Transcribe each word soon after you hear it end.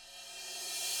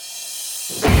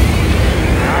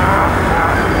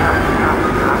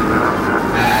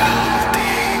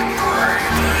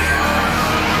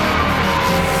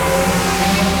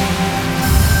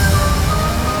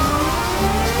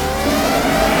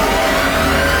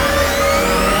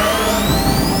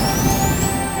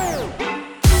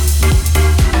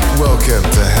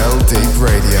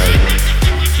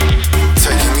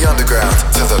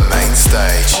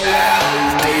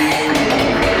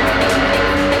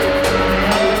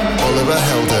Oliver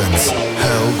Heldens,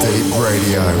 Heldeep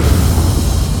Radio.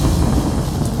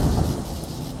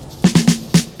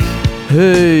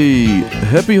 Hey,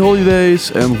 happy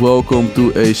holidays and welcome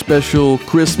to a special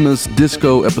Christmas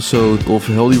disco episode of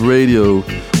Heldeep Radio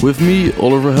with me,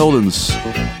 Oliver Heldens.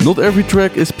 Not every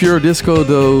track is pure disco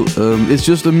though, it's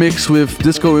just a mix with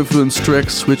disco influenced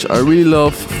tracks which I really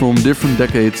love from different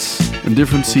decades and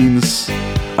different scenes.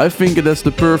 I think it has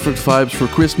the perfect vibes for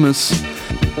Christmas.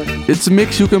 It's a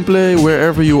mix you can play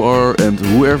wherever you are and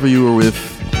whoever you are with.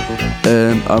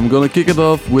 And I'm gonna kick it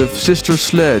off with Sister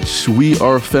Sledge, We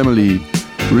Are Family,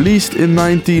 released in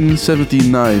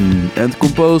 1979 and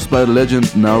composed by the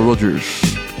legend Nile Rodgers.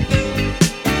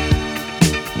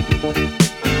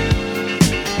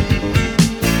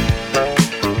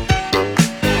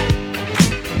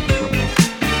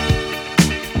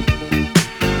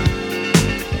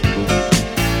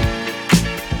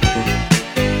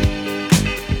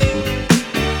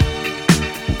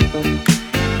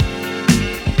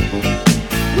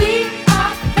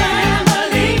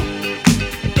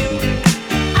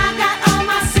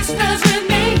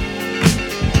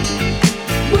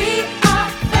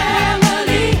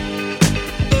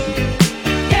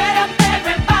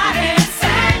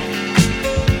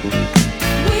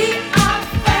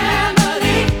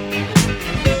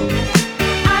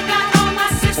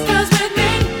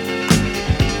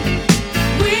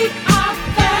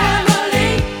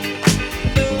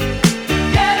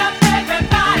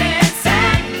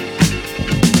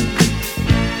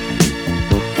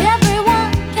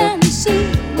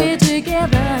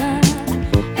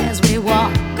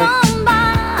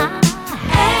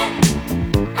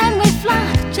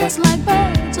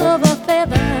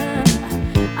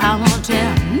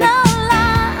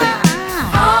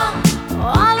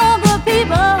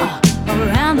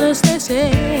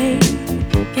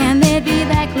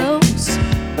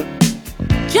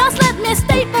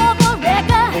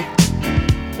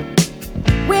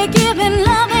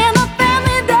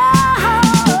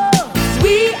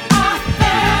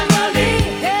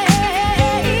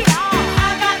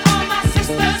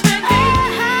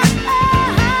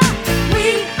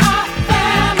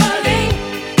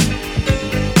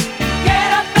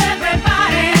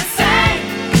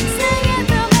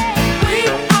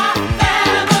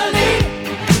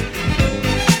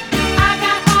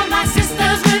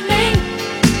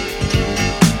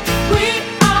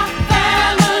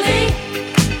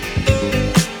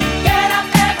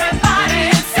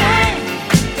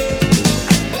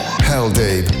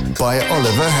 By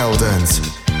Oliver Heldens.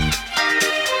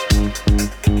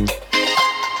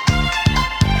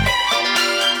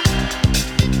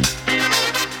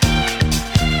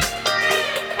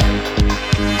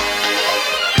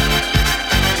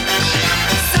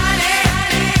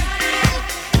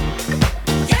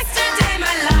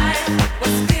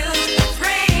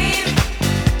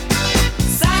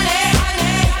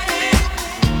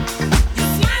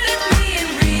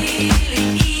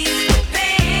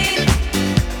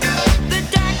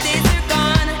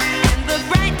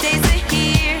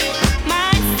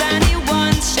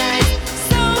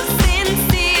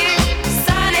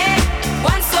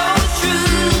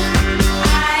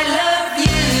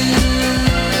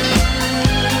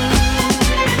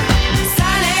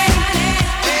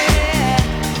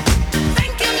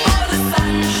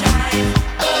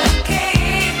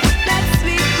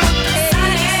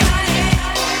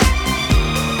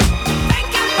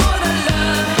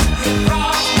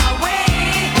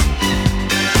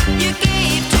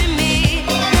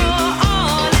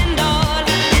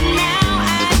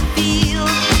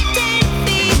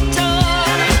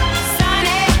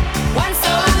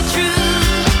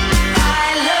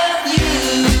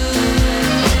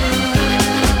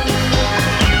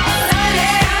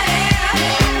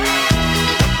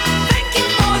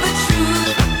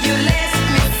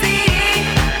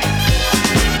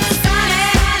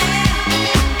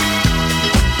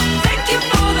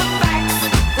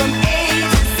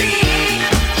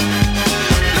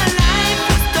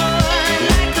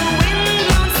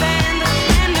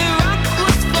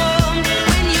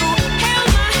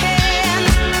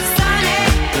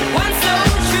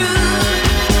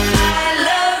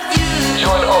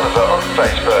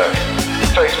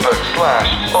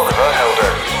 Facebook.com/Oliver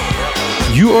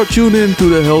Heldens. You are tuned in to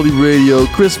the Heldeep Radio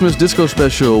Christmas Disco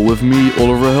Special with me,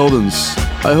 Oliver Heldens.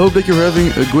 I hope that you're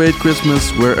having a great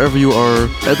Christmas wherever you are.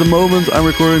 At the moment I'm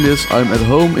recording this, I'm at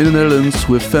home in the Netherlands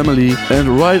with family,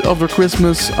 and right after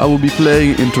Christmas I will be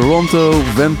playing in Toronto,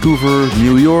 Vancouver,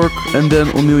 New York, and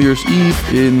then on New Year's Eve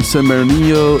in San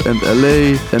Bernardino and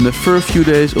LA, and the first few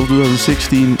days of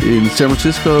 2016 in San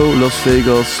Francisco, Las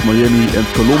Vegas, Miami and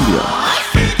Colombia.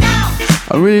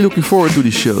 I'm really looking forward to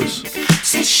these shows.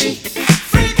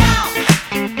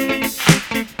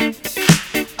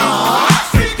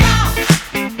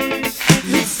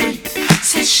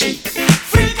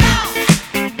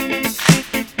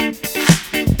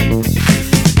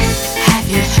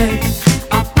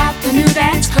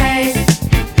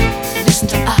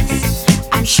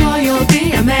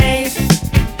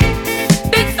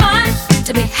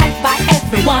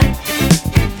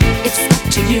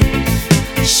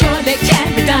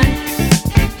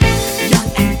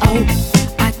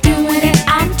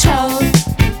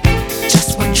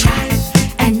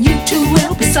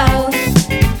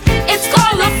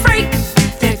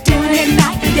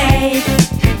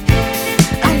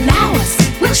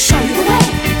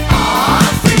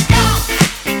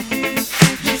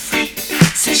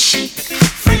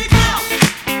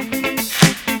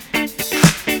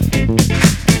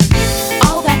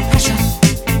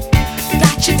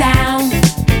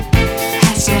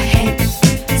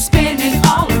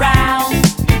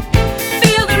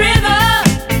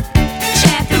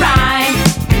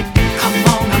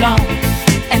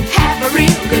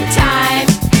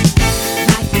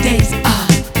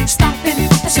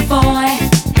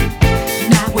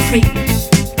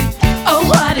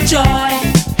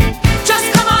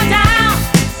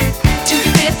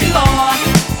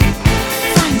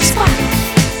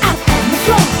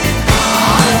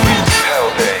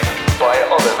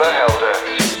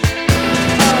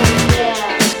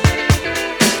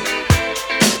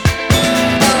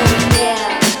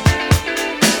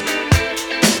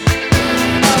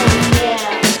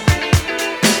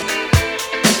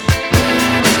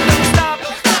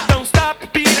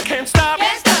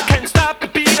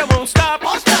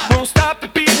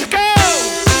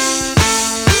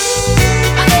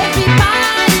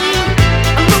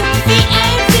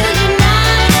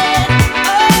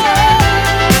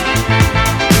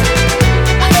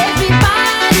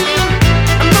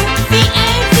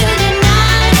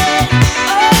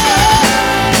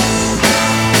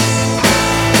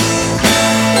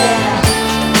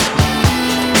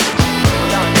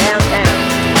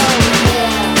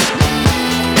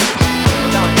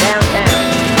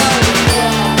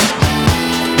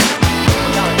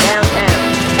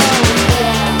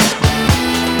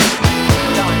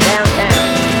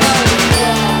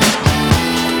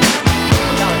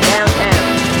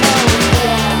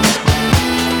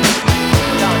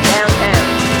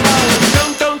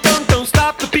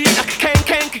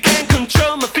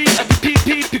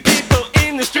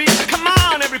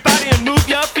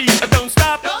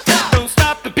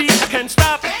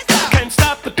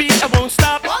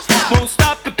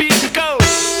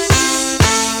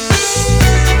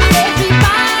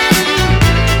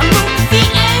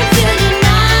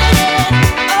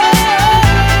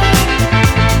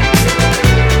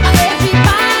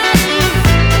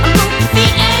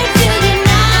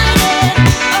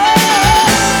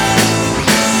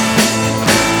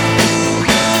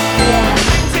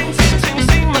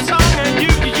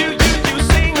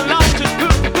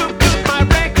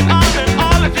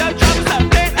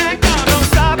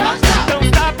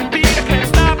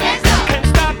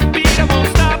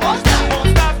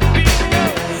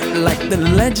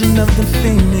 legend of the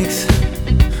phoenix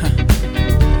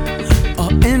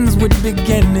all ends with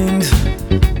beginnings.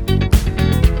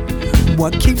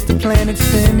 What keeps the planet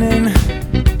spinning?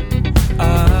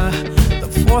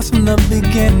 The force from the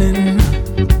beginning.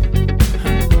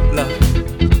 Love.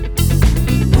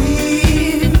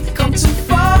 We've come too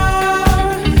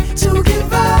far to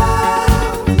give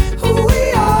up who we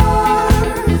are.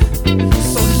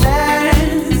 So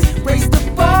let's raise the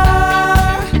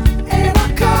bar and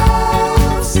our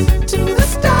cups to the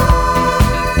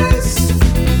stars.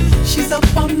 She's up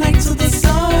all night to the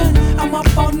sun. I'm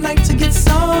up all night to get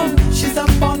some. She's up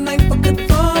all night for good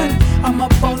fun. I'm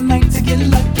up all night to get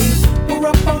lucky. We're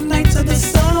up all night to the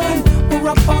sun. We're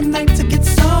up all night to get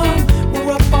some.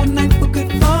 We're up all night for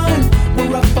good fun.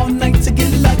 We're up all night to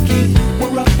get lucky.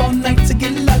 We're up all night to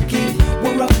get lucky.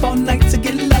 We're up all night to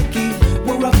get lucky.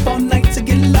 We're up all night to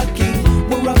get lucky.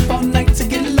 We're up all night to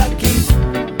get lucky.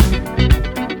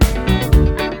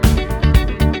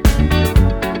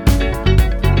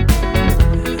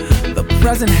 The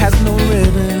present has no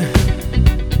ribbon.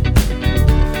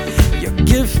 Your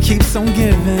gift keeps on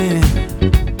giving.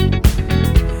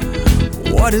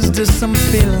 What is this I'm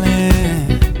feeling?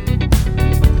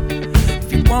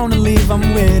 If you wanna leave,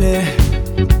 I'm with it.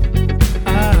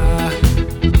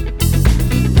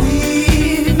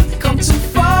 We've come too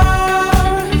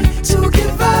far to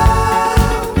give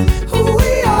up who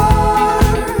we are.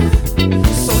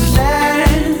 So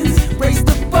let's raise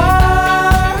the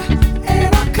bar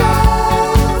and our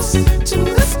cups to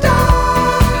the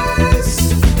stars.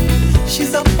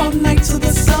 She's up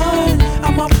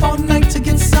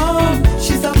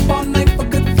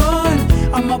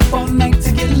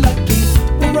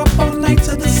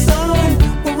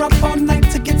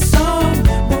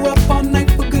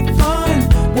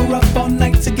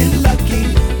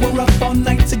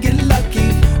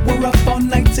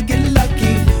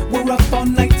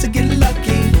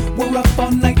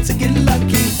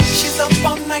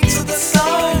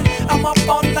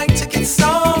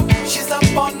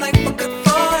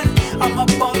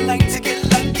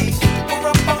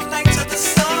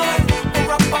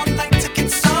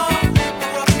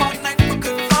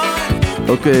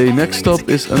Okay, next up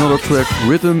is another track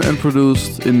written and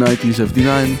produced in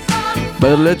 1979 by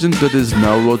the legend that is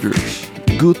Nile Rodgers.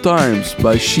 Good Times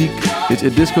by Chic is a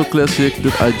disco classic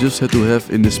that I just had to have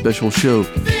in this special show.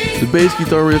 The bass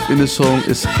guitar riff in this song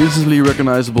is instantly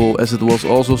recognizable as it was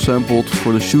also sampled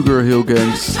for the Sugar Hill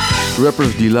Gang's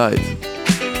Rapper's Delight.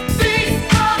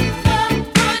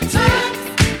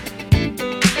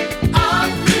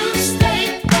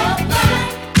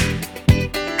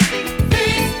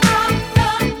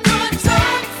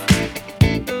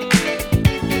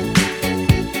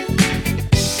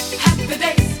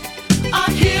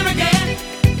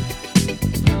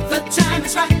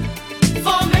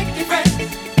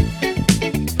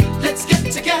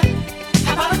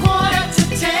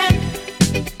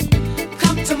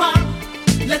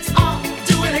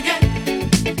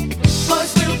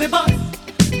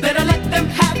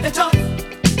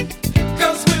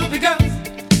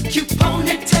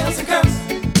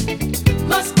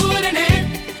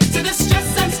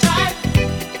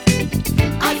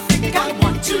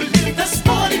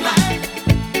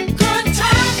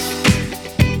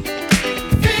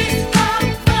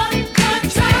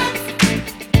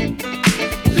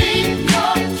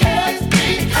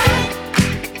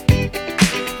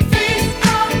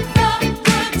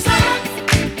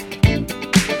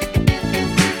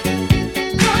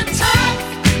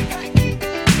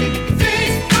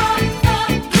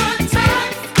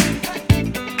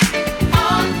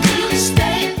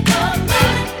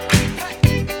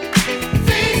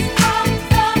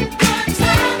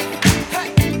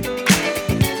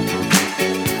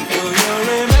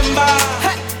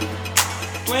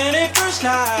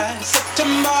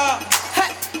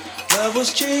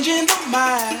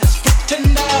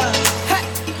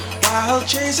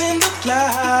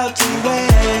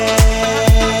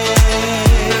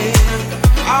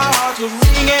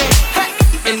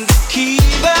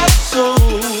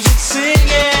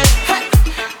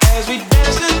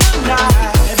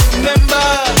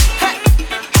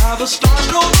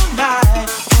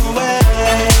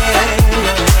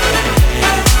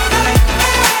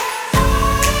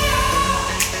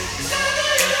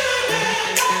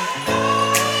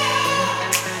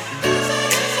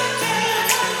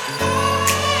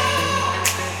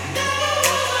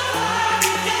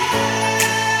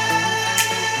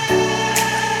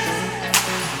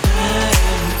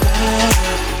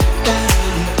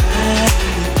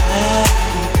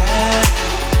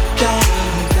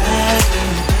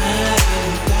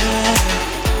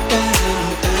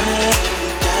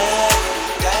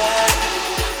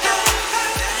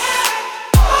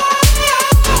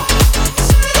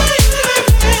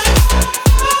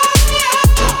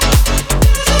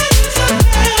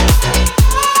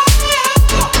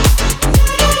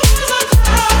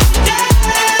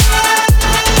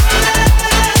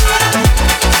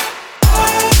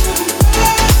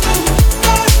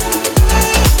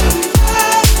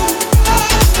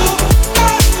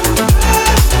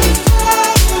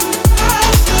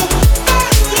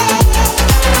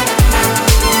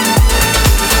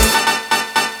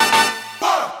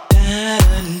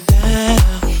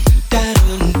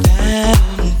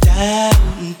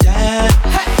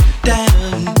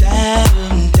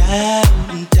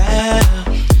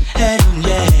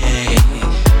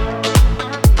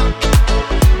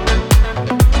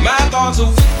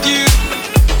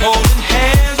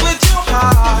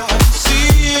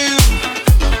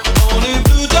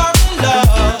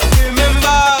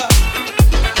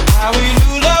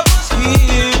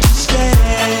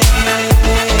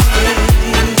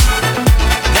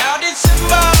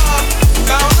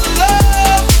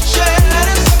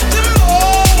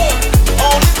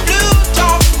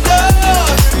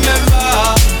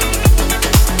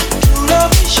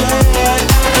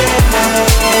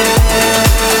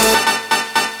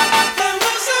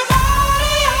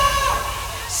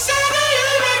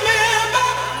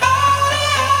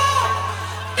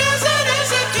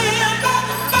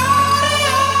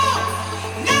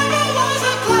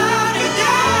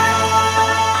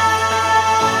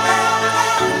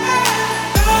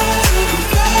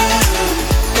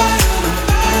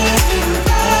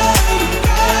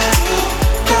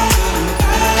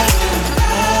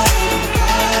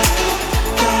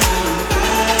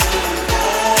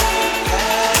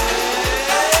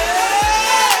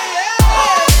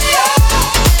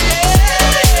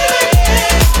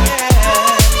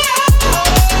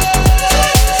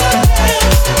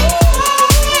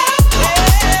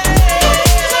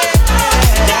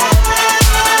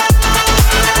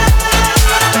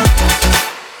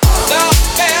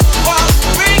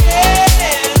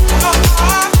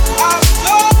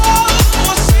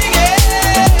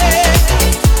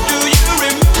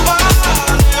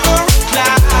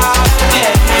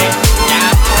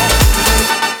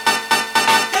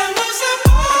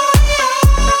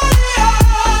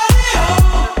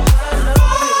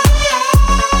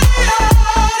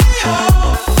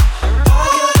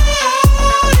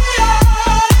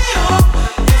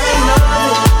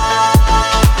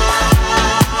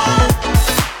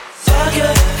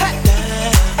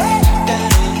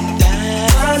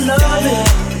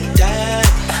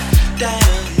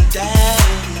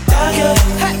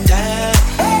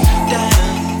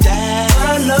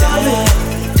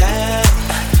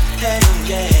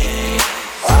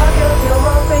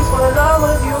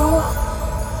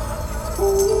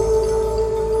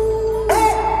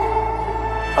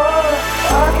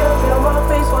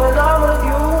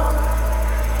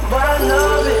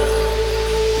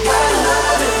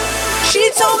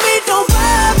 told me don't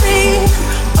worry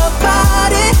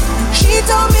about it. She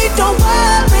told me don't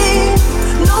worry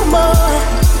no more.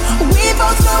 We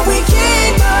both know we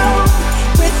can't go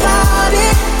without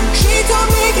it. She told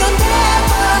me you'll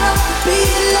never be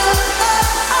alone.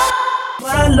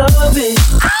 But I love it.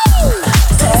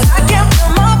 Said I can't feel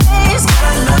my face. But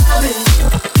I love it.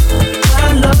 But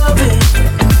I love it.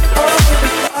 Oh,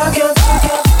 I can't.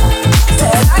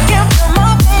 Said I can't feel my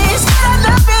face. But I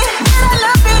love it. But I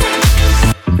love it.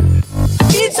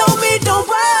 She told me don't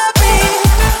worry.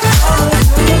 I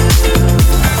love it.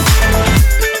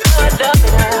 I love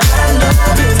it. I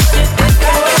love it. I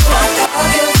can't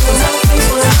feel my face.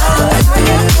 I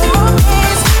can't feel my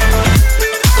face.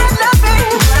 I love it.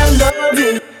 I love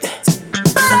it.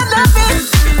 But I love it.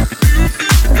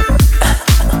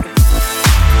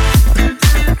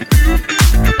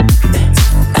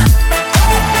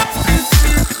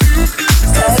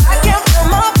 Said I can't feel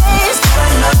my face. But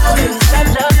I love it. I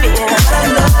love it. I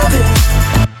love it.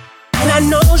 And I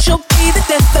know she'll be the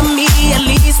death of me. At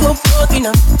least we're both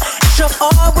enough. She'll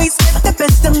always get the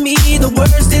best of me. The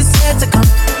worst is yet to come.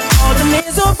 All the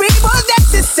misery was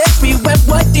necessary when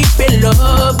we're deep in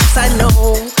love. 'Cause I know,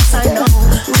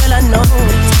 well I know.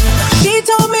 She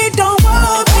told me don't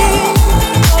worry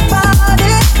about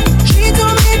it. She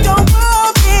told me don't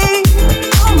worry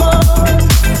no more.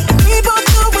 We both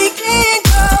know we can't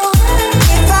go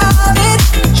without it.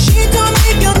 She told me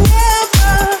you'll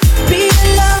never be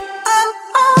alone.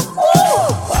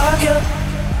 I can't,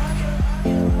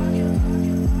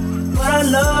 but I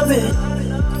love it.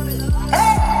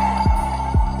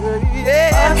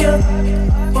 I can't,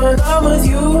 but I'm with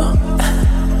you.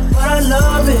 But I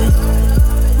love it.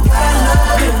 But I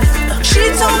love it. She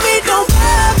told me don't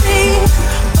worry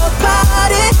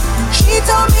about it. She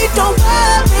told me don't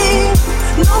worry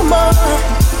no more.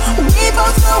 We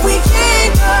both know we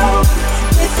can't go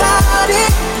without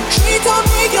it. She told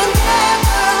me you'll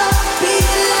never be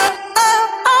alone.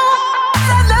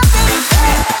 I love it.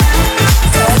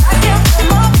 Said I can't feel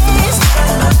my face. I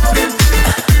love it.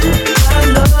 I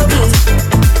love it.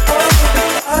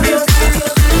 I can't.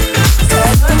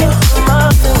 Said I can't feel my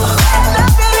face. I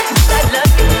love it. I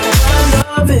love it. I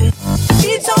love it.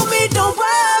 She told me don't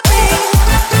worry.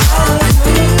 I love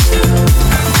it.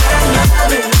 I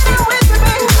love it.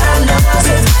 I love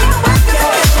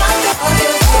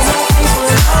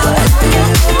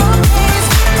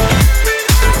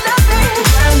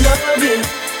it.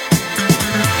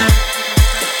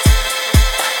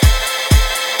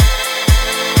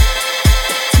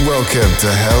 Welcome to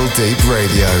Heldeep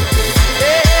Radio.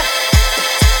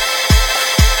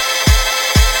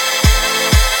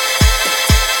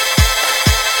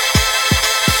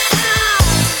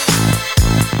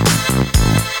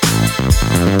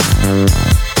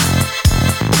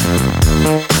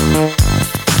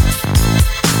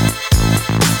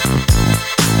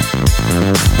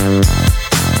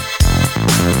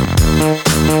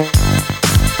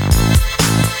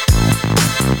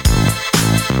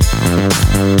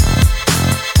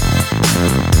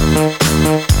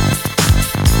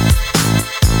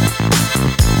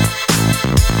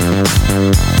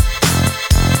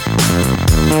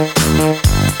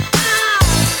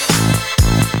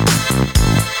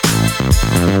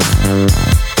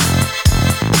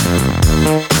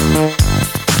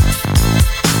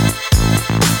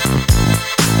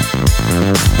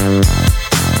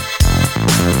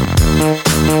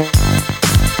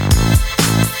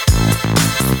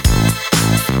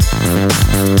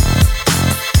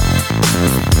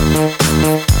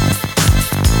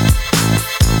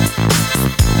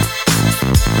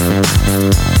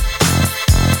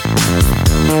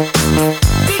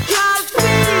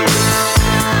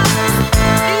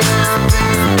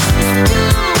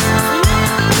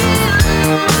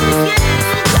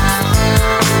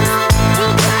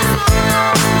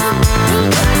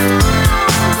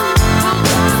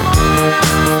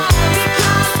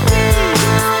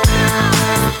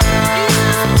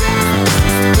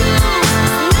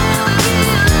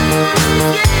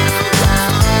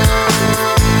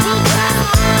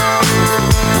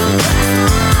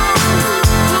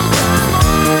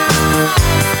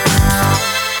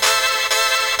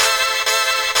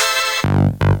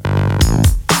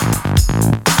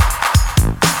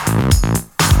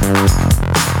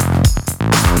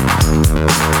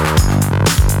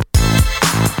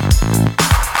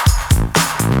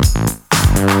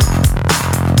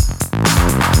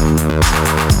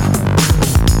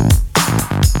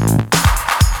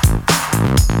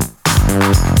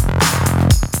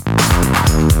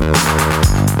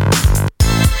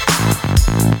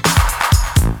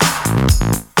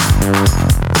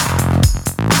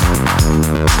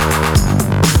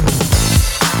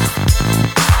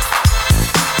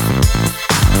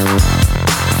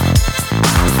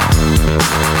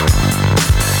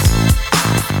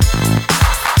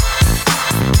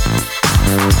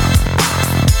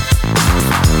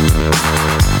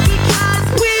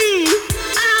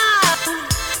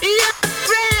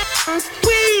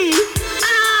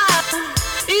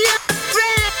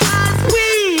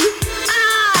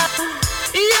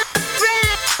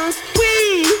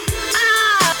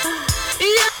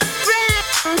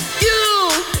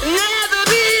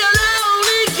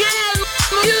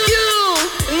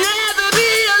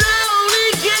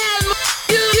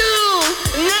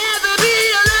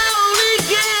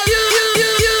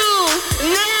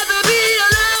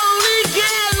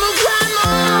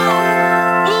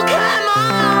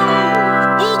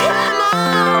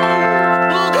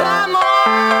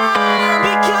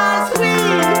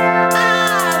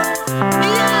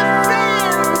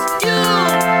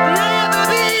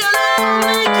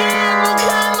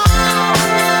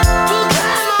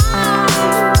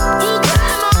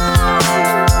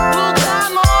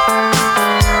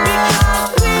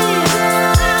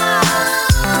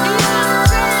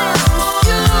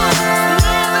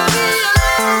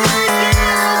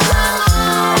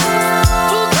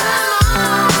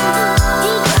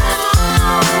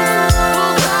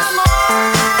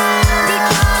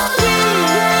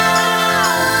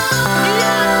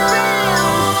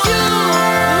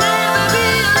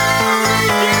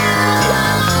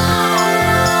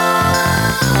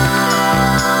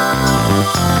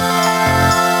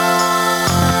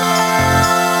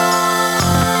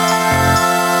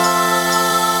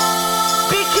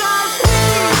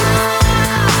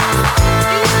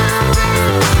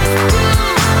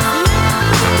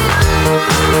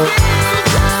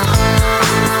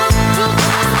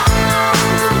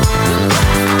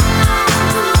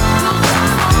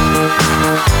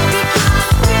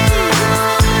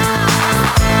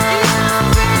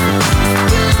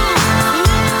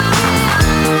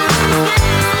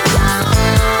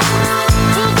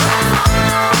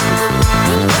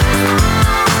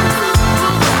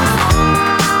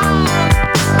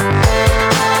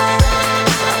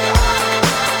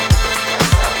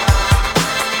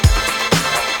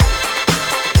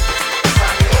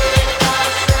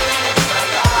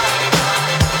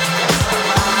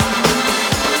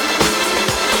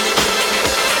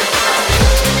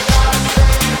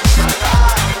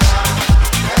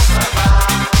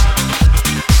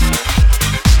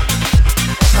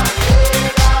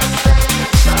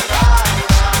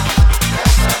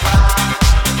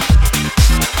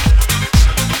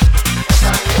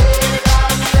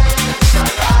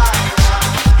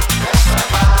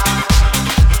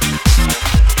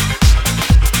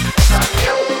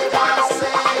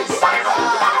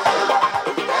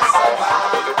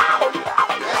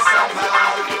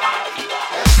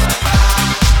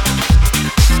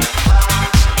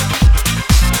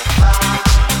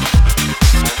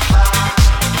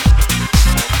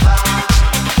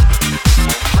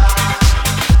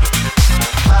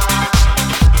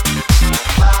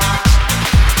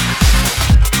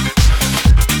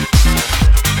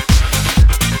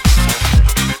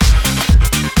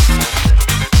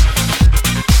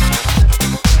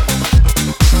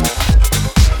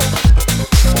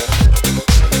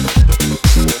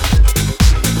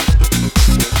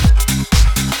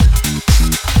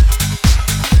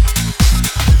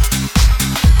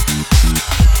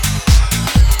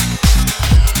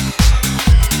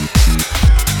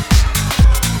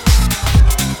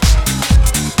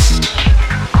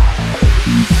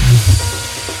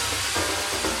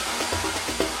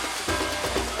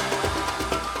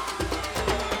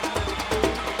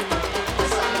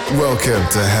 Welcome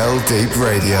to Heldeep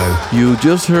Radio. You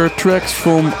just heard tracks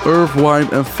from Earth,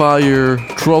 Wind and Fire,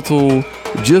 Throttle,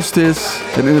 Justice,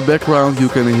 and in the background you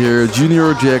can hear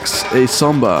Junior Jack's A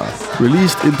Samba,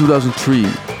 released in 2003.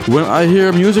 When I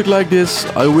hear music like this,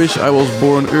 I wish I was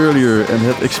born earlier and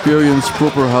had experienced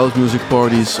proper house music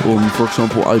parties on, for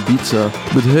example, Ibiza.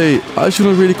 But hey, I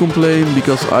shouldn't really complain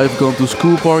because I've gone to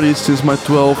school parties since my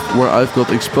 12th where I've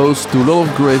got exposed to a lot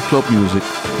of great club music.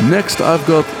 Next I've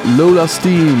got Lola's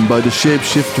Theme by the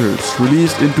Shapeshifters,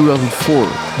 released in 2004.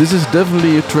 This is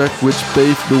definitely a track which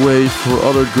paved the way for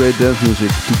other great dance music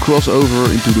to cross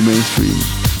over into the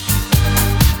mainstream.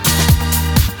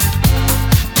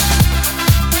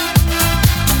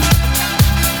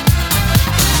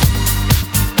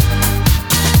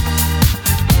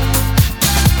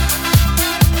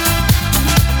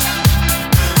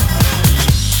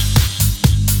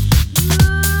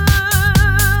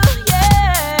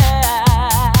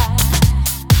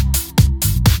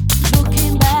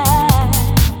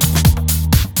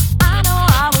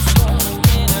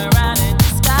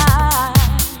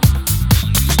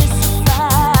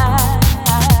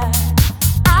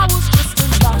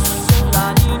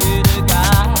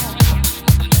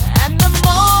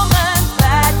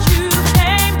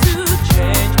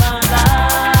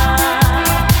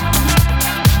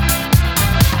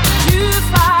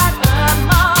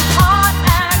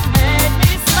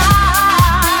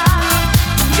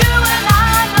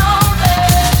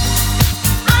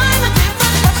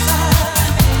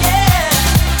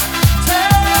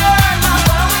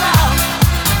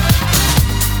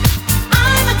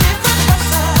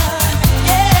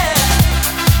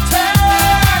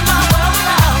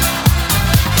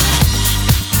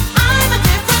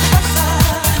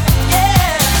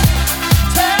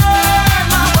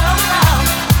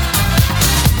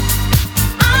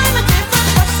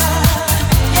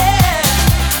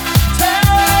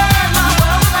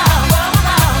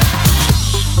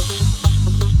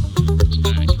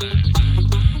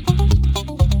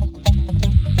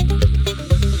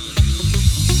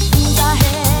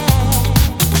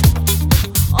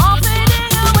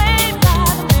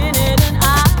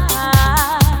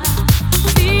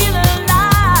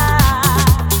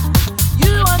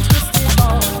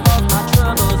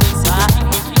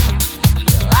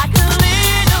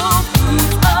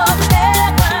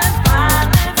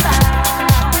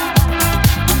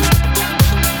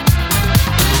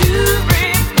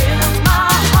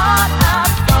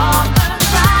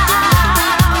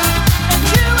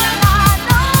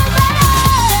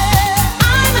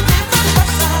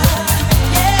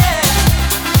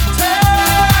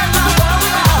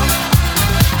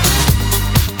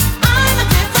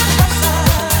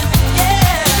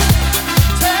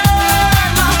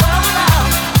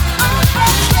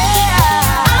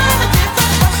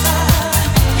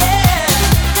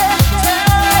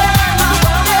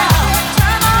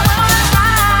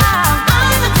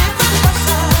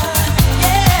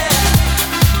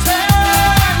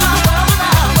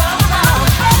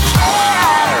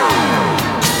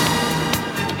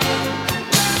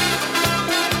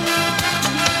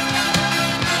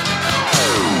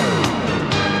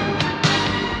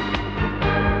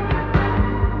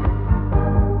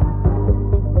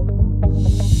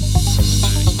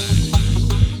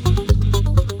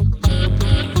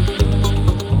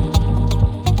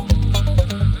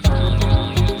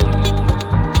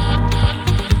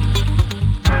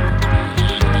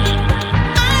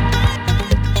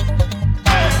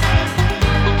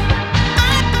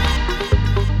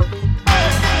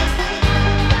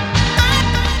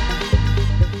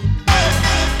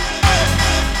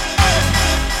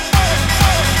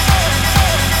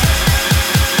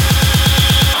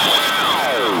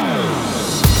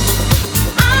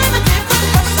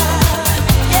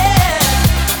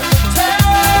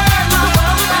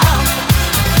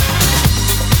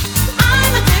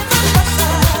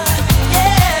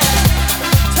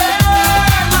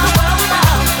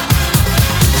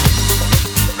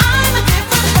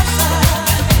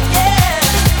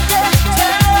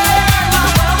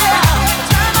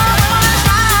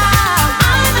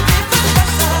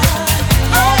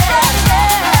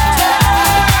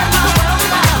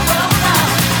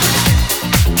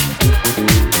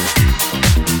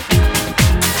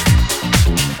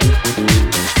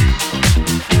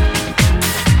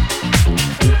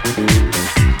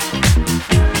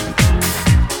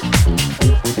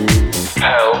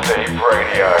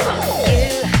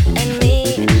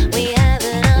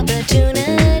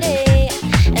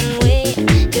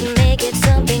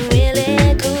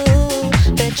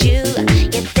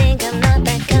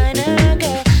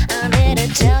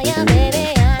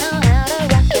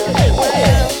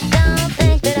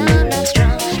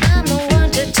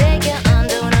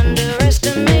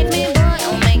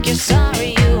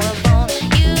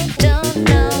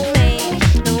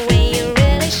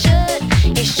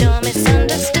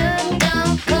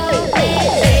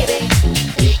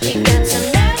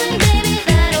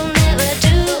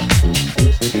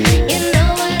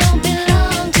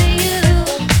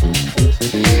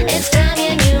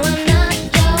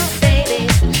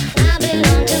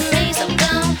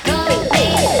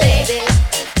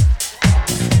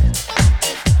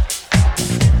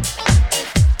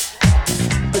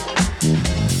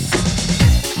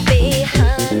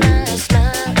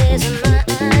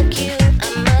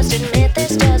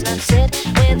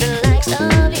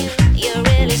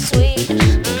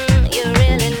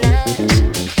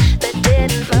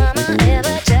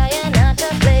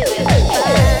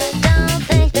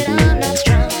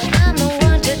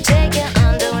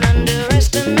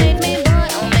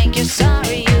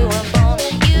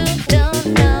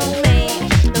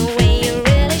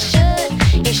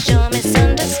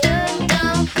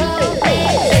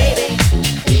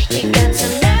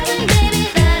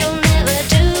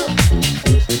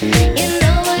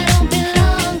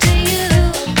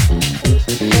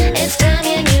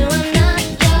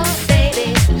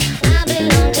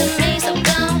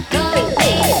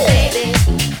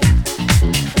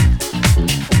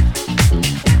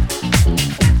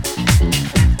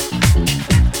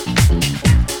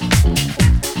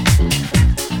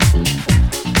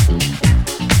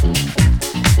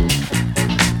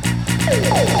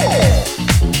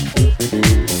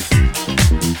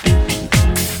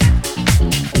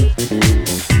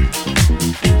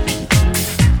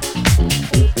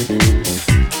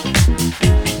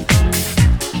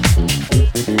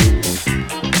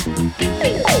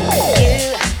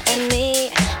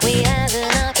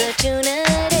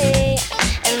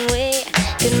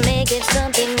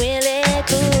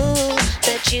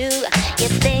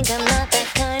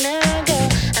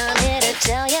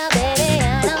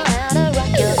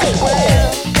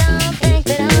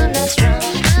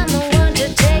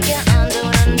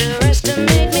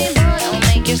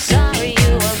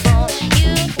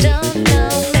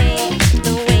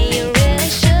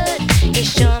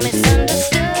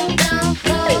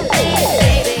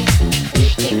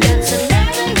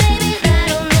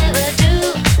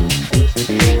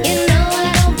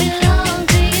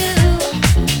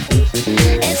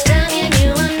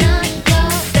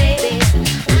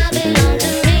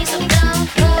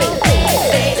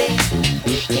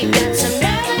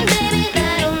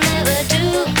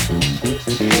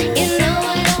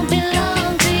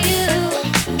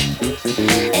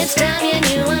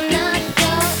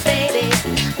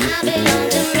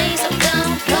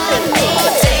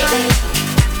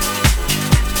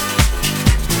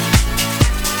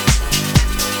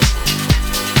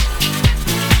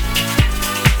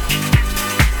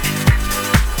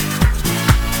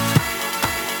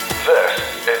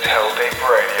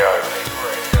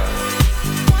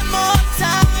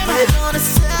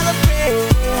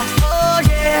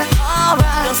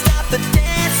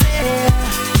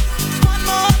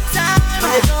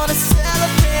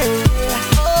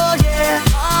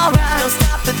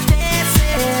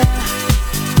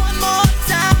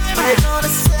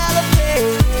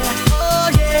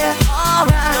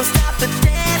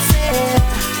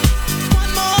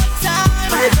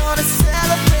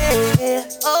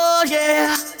 oh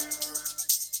yeah.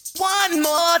 One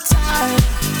more time.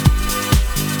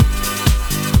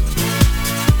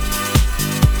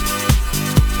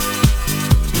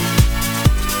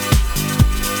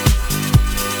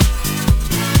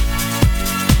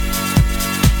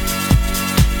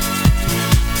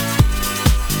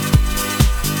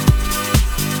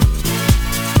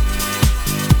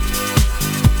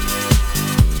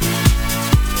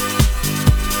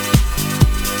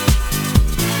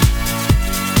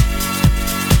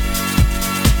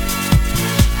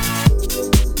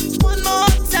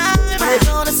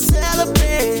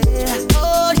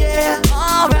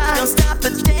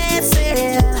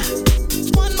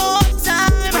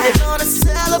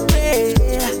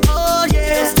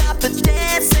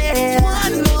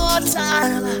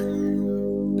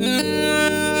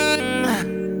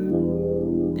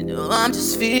 I'm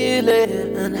just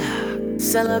feeling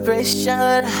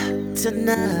celebration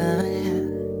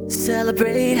tonight.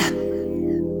 Celebrate,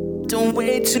 don't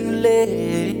wait too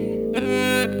late.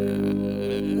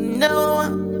 No,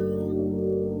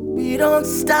 we don't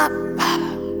stop.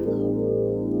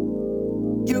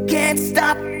 You can't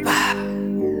stop.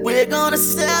 We're gonna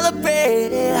celebrate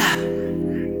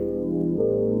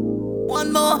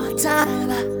one more time.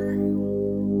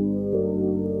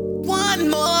 One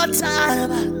more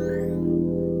time.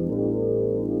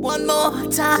 One more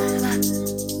time,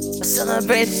 a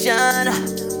celebration.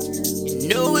 You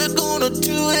know we're gonna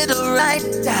do it right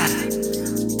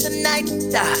tonight.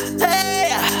 Hey,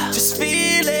 just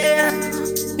feel it.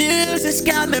 Music's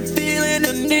got me feeling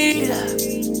the need.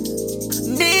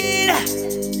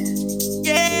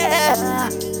 Yeah,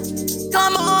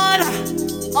 come on.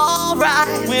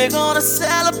 Alright, we're gonna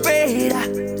celebrate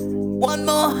one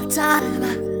more time.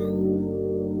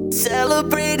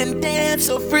 Celebrate and dance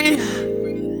so free.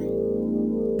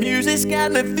 Music's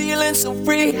got me feeling so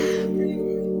free.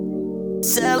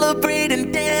 Celebrate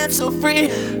and dance so free.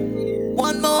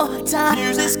 One more time.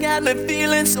 Music's got me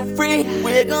feeling so free.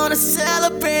 We're gonna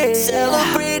celebrate.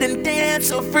 Celebrate and dance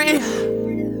so free.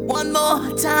 One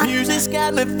more time. Music's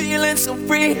got me feeling so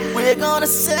free. We're gonna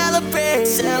celebrate.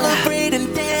 Celebrate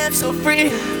and dance so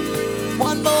free.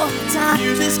 One more time.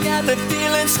 Music's got me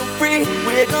feeling so free.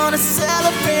 We're gonna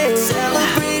celebrate.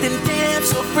 Celebrate and dance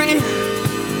so free.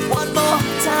 One more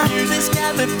time. Music's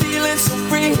got me feeling so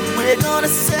free. We're gonna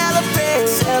celebrate.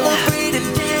 Celebrate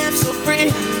and dance so free.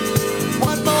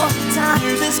 One more time.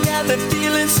 Music's got me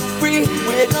feeling so free.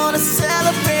 We're gonna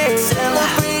celebrate.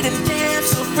 Celebrate and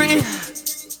dance so free.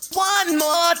 One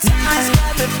more time. Music's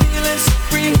got me feeling so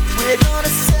free. We're gonna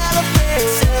celebrate.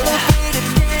 Celebrate and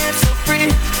dance so free.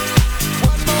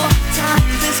 One more time.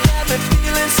 Music's got me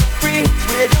feeling so free.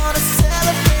 We're gonna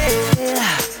celebrate.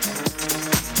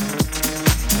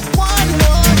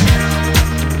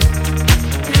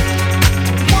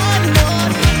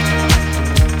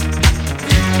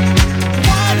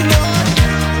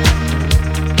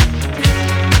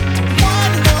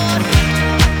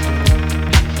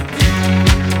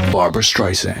 Barbra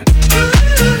Streisand.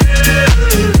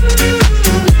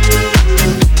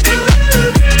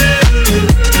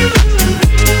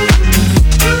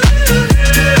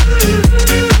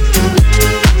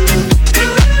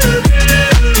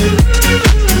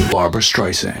 Barbra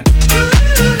Streisand.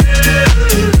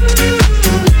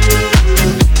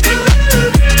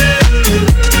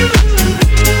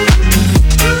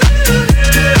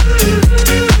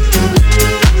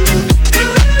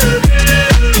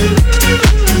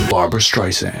 Barbra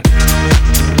Streisand.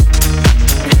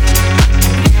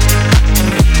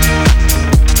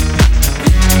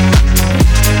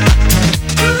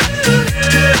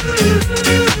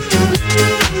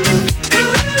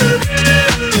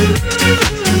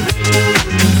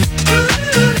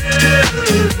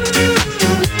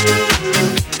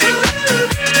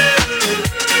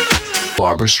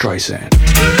 Barbra Streisand.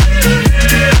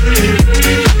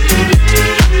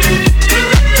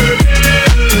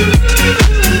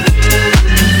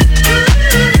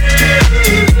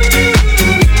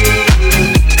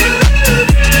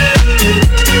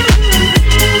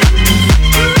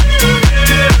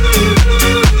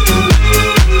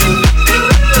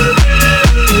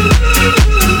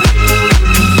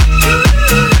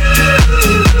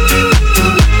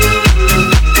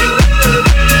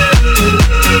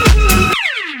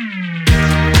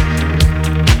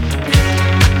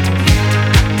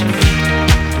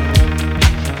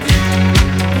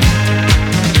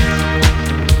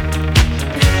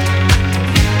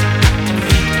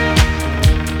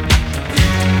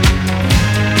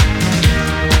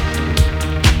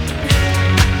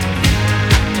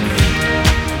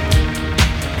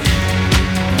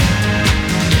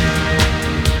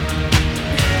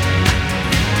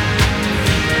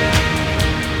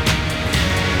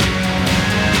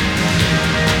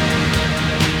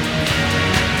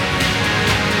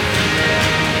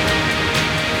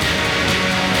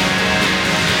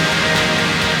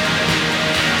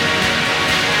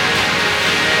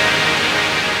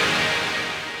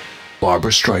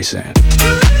 Barbra Streisand.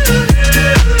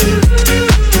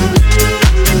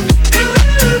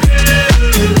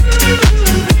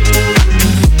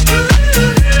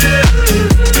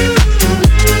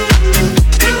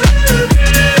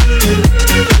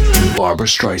 Barbra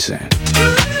Streisand.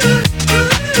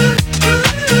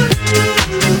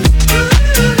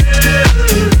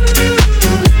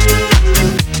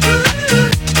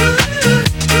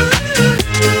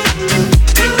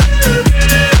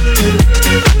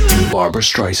 Barbra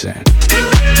Streisand.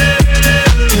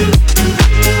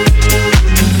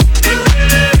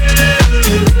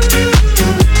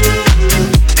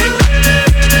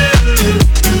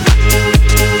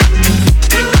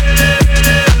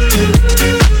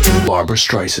 Barbra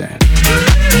Streisand.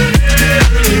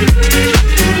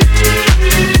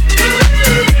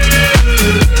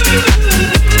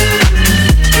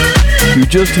 You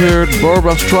just heard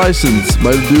Barbra Streisand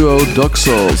by the duo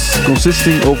Doxals,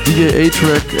 consisting of DJ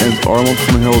A-Track and Armand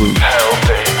van Helden.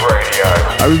 Heldeep Radio.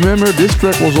 I remember this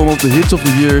track was one of the hits of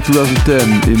the year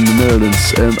 2010 in the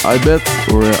Netherlands, and I bet,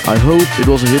 or I hope, it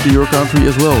was a hit in your country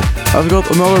as well. I've got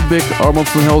another big Armand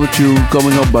van Helden tune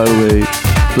coming up, by the way,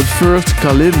 but first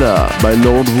Kalinda by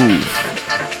Lone Wolf.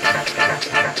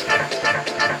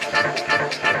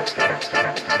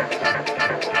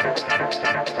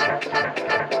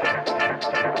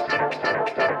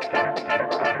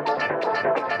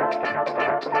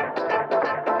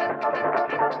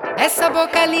 Essa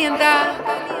boca linda,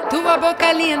 tua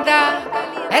boca linda,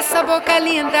 essa boca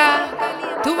linda,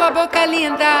 tua boca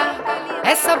linda,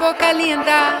 essa boca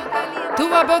linda,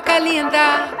 tua boca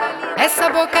linda, essa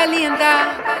boca linda,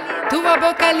 tua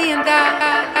boca linda.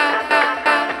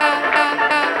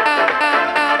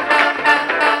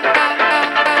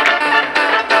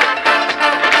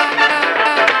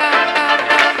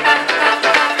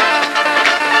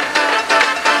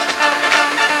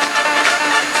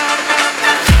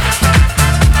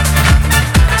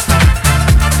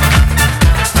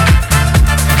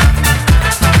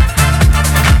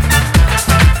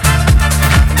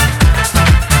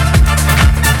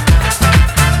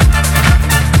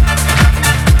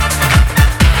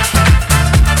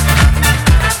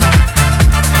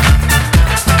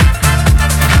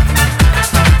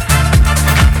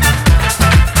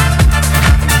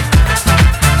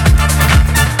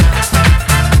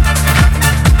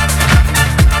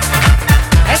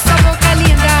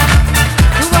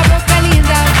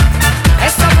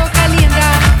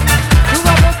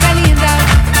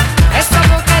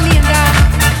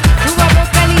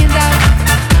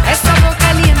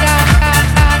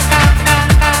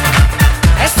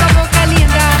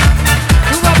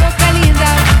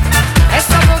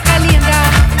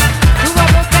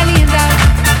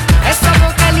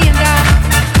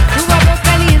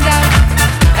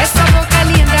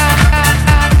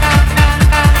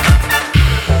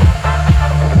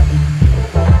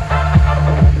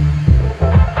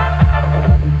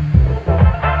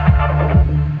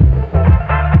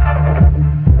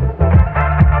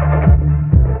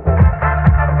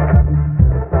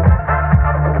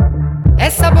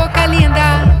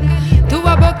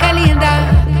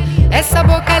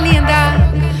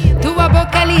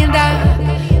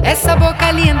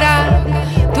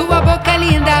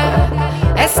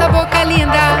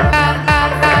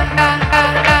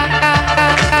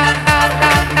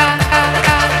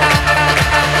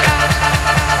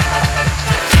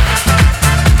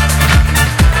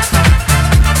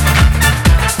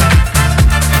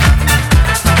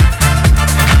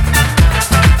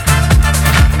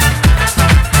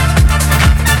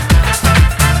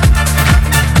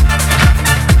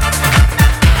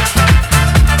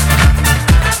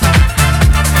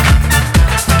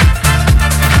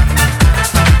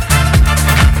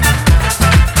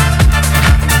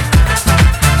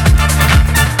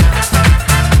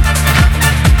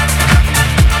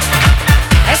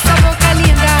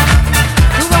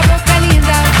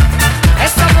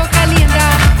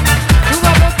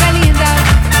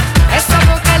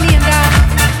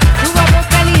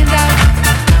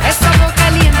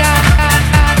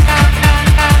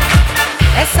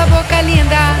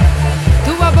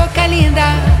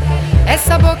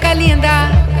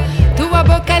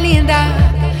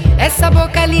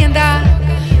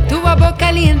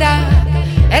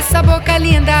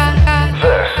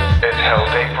 This is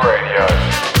Heldeep Radio.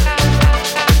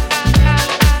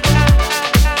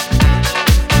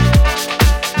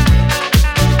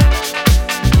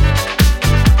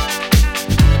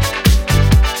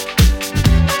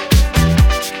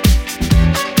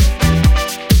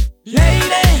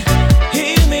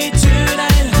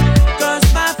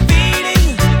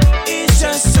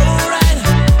 Just so right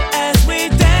as we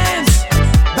dance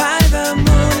by the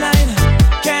moonlight.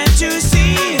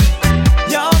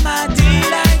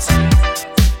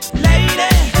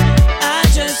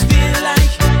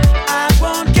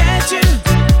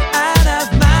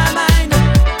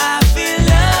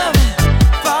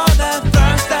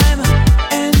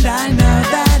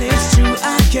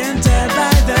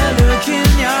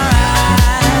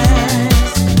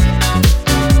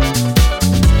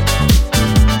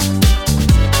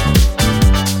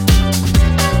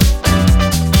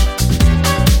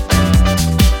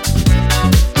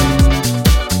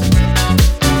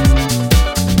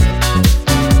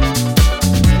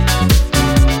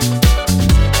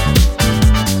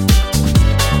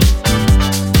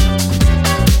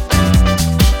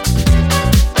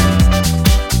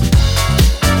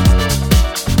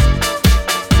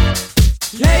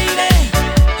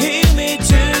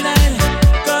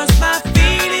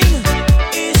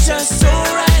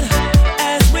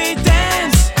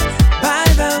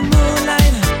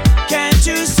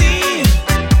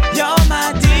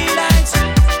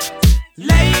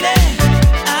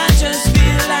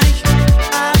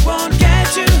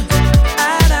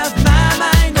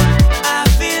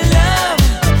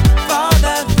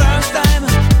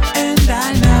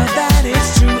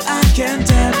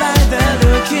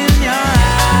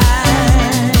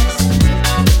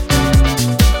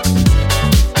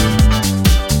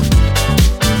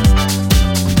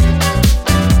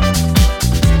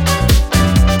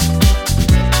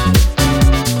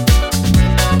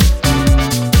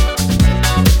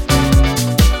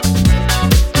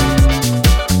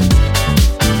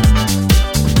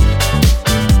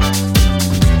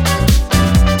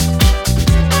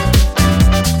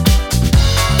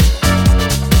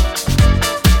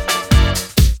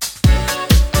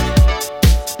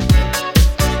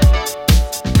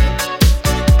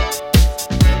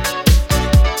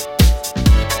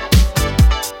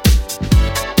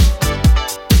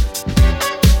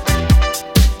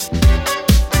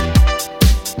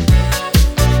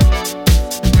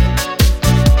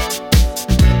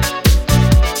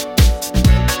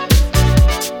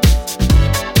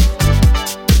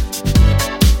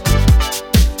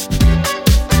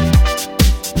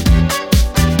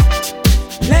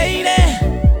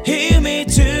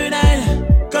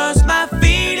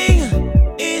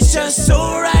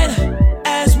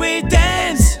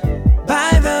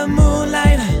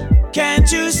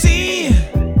 you see?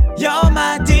 You're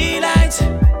my delight.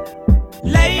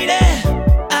 Lady,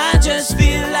 I just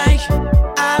feel like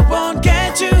I won't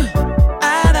get you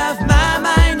out of my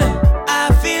mind.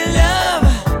 I feel love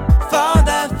for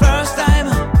the first time,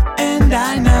 and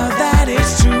I know that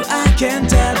it's true. I can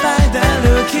tell by the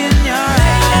look in your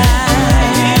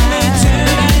eyes. Give me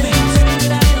tonight,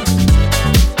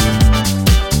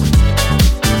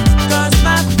 'cause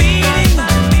my feeling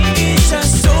is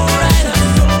just so right.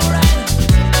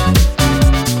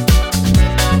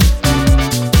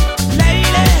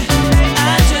 Lady,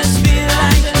 I just feel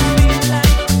like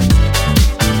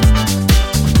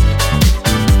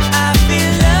I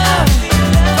feel love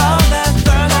for the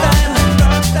first time.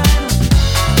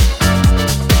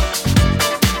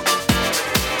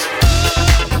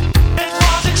 It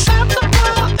was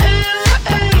acceptable in the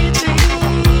 80s.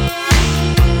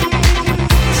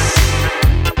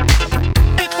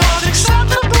 It was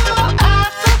acceptable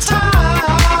at the time.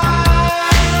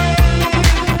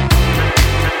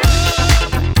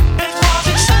 It was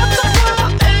acceptable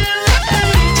in the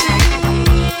 80s.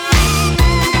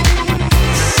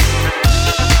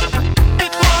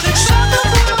 It was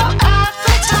acceptable at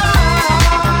the time.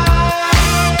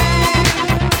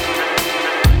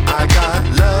 I got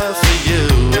love for you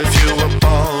if you were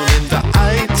born in the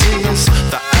 80s,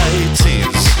 the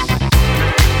 80s.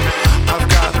 I've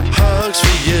got hugs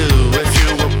for you if you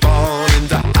were born in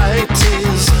the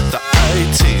 80s, the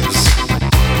 80s.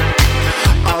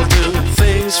 I'll do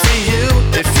things for you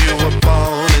if you were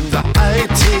born in the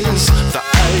 80s, the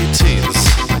 80s.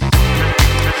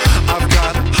 I've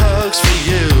got hugs for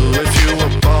you if you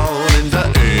were born in the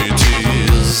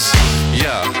 80s.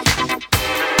 Yeah.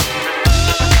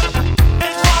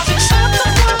 It was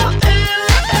acceptable in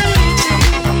the 80s.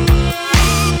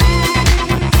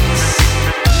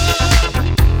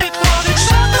 It was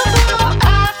acceptable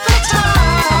at the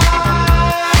time.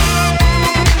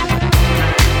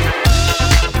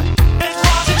 It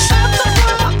was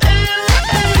acceptable in the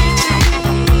 80s.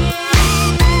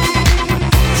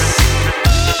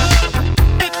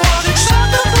 It was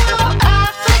acceptable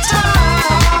at the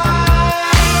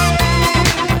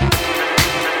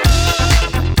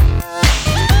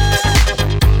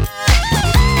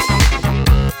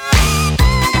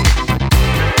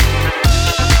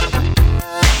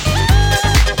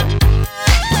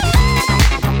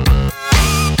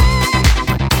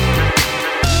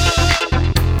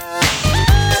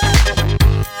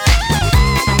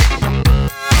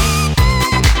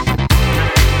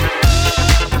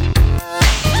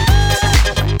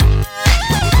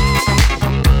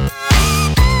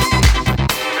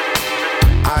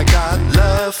I got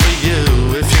love for you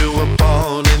if you were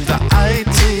born in the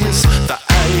 80s, the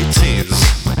 80s.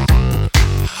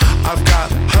 I've got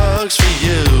hugs for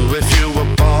you if you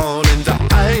were born in the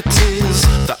 80s,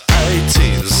 the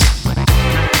 80s.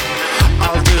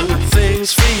 I'll do things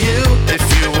for you if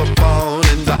you were born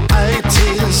in the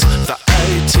 80s, the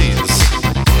 80s.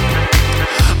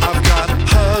 I've got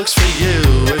hugs for you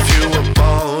if you were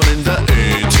born in the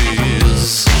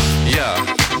 80s. Yeah.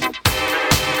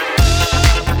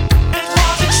 It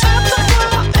was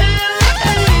acceptable in the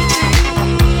 80s.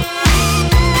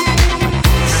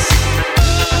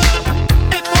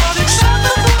 It was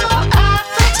acceptable at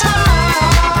the time.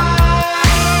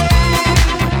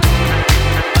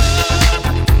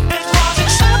 It was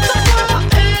acceptable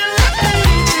in the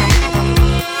 80s.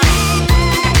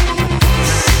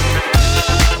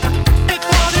 It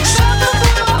was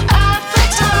acceptable at the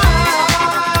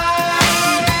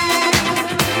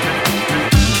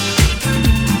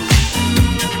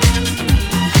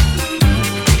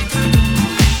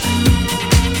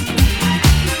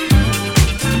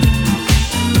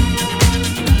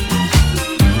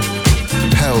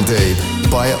Heldeep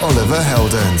by Oliver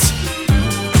Heldens.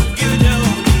 You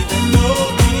don't even know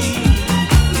me.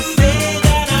 You say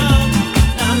that I'm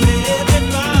not living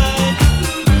right.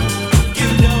 You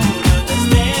don't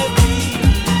understand me.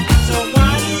 So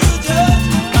why do you judge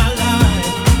my life?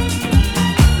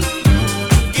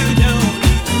 You don't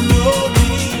even know me.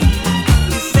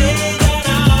 You say that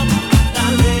I'm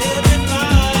not living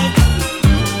right.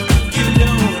 You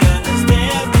don't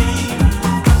understand me.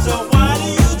 So why do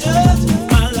you judge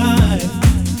my life?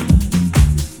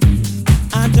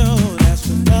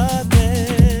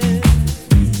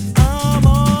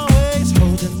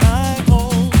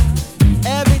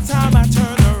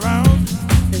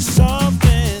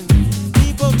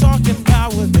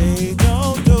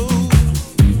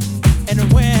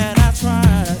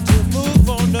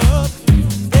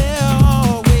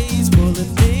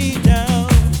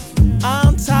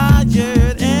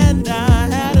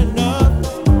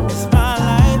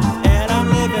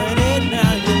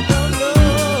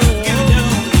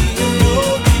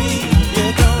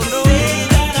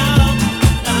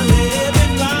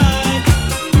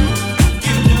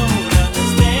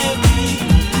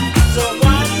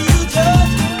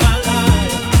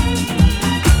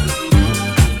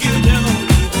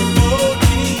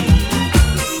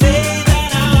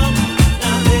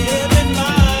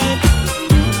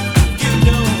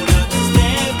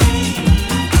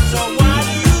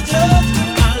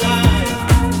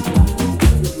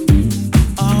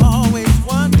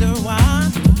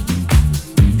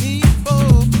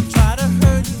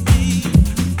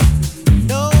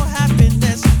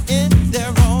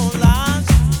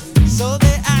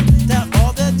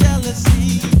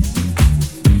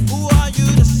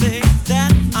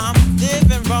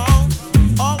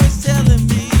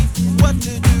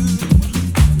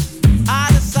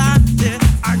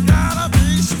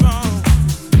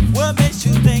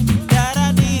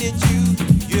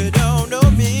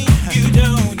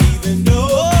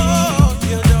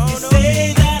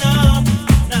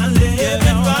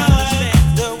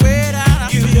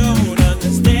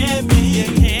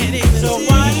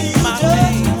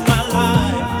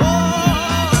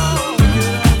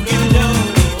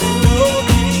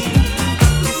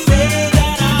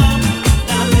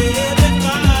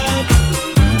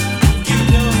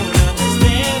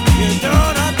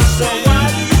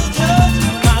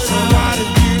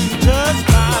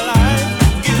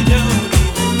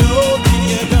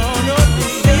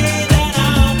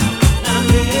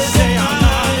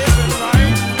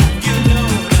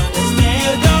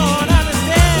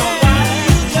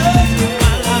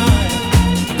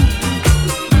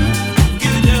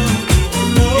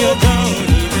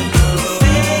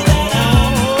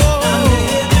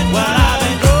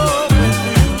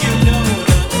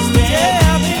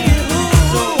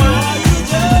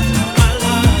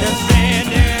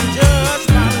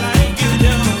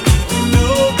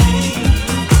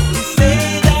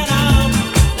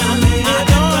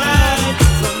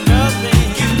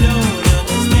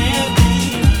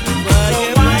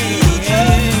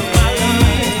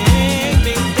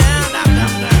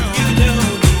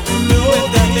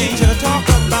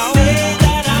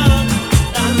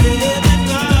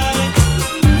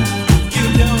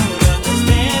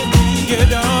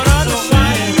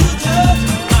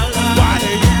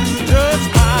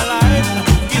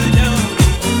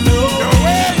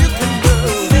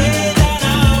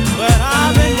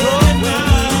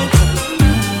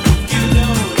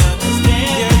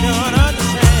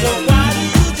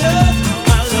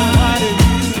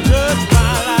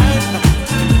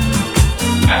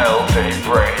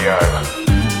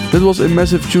 That was a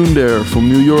massive tune there from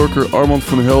New Yorker Armand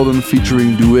van Helden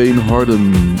featuring Dwayne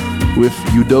Harden with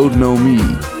You Don't Know Me,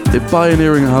 a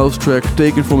pioneering house track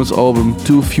taken from his album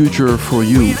To Future For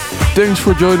You. Thanks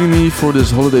for joining me for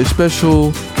this holiday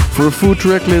special. For a full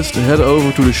track list, head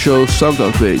over to the show's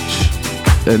SoundCloud page.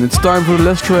 And it's time for the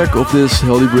last track of this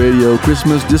Heldeep Radio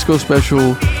Christmas Disco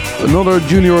Special. Another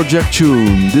Junior Jack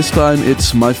tune, this time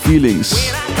it's My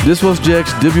Feelings. This was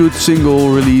Jack's debut single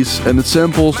release and it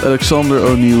samples Alexander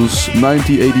O'Neill's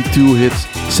 1982 hit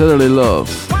Saturday Love.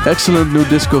 Excellent new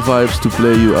disco vibes to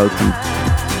play you out to.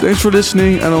 Thanks for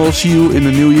listening and I will see you in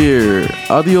the new year.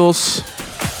 Adios!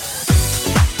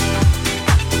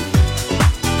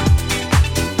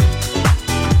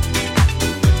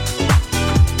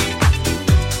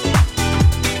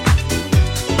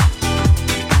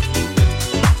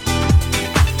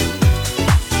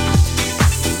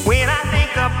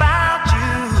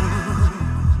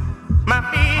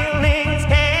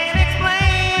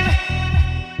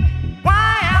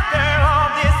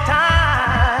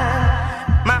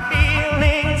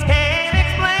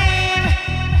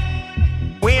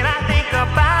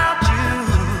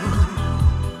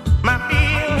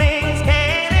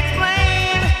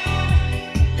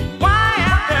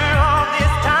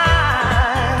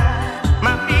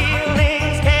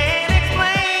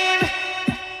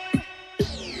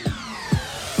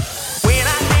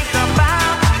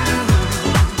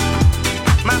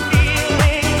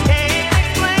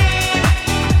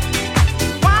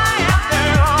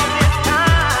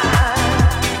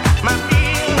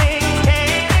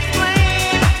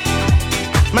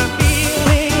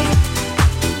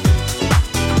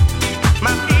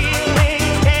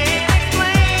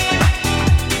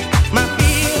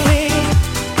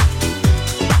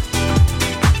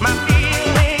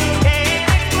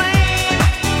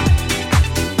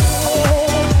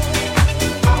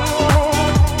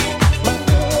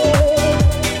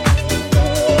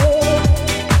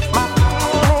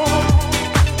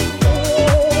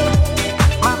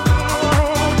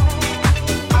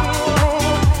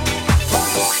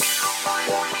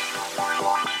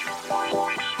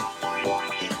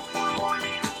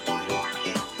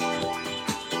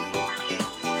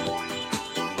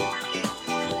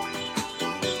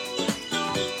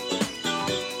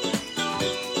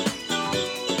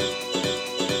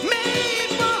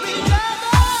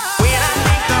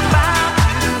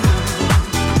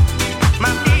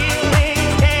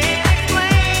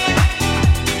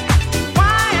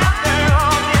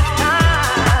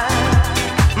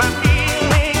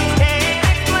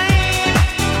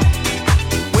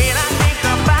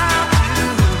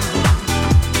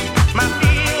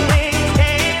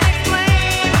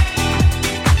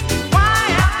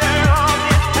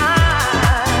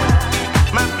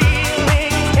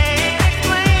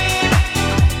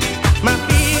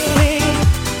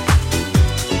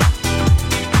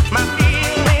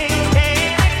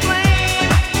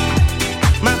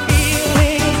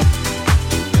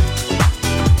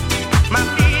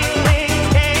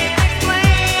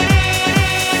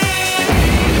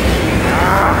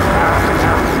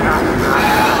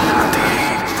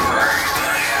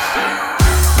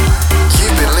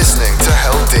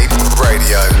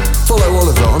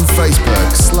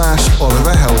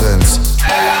 Facebook/Oliver Heldens.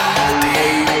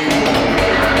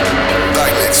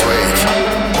 Back next week.